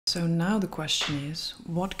So now the question is,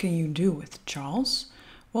 what can you do with Charles?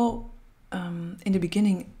 Well, in the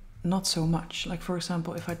beginning, not so much. Like for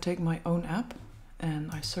example, if I take my own app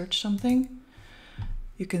and I search something,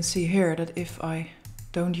 you can see here that if I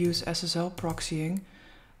don't use SSL-proxying,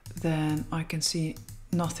 then I can see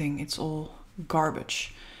nothing. It's all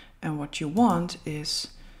garbage. And what you want is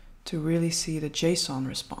to really see the JSON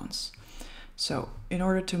response. So in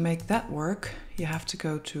order to make that work, you have to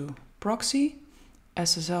go to Proxy,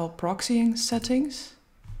 SSL-proxying settings,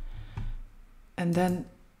 and then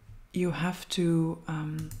you have to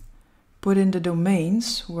put in the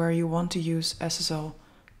domains where you want to use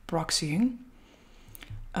SSL-proxying.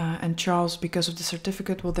 And Charles, because of the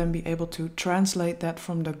certificate, will then be able to translate that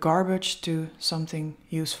from the garbage to something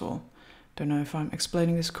useful. Don't know if I'm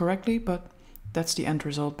explaining this correctly, but that's the end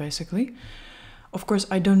result basically. Of course,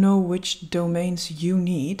 I don't know which domains you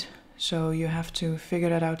need, so you have to figure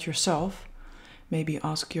that out yourself. Maybe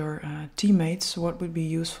ask your teammates what would be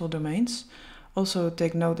useful domains. Also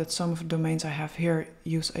take note that some of the domains I have here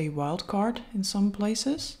use a wildcard in some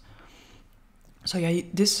places. So yeah,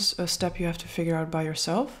 this is a step you have to figure out by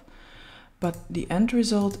yourself. But the end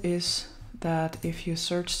result is that if you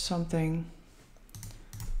search something,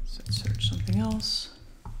 so search something else,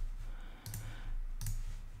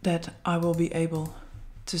 that I will be able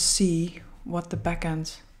to see what the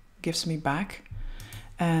backend gives me back.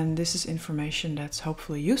 And this is information that's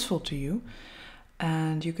hopefully useful to you.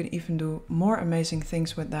 And you can even do more amazing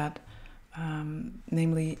things with that,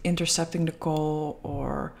 namely intercepting the call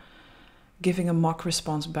or giving a mock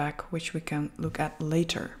response back, which we can look at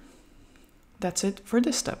later. That's it for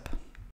this step.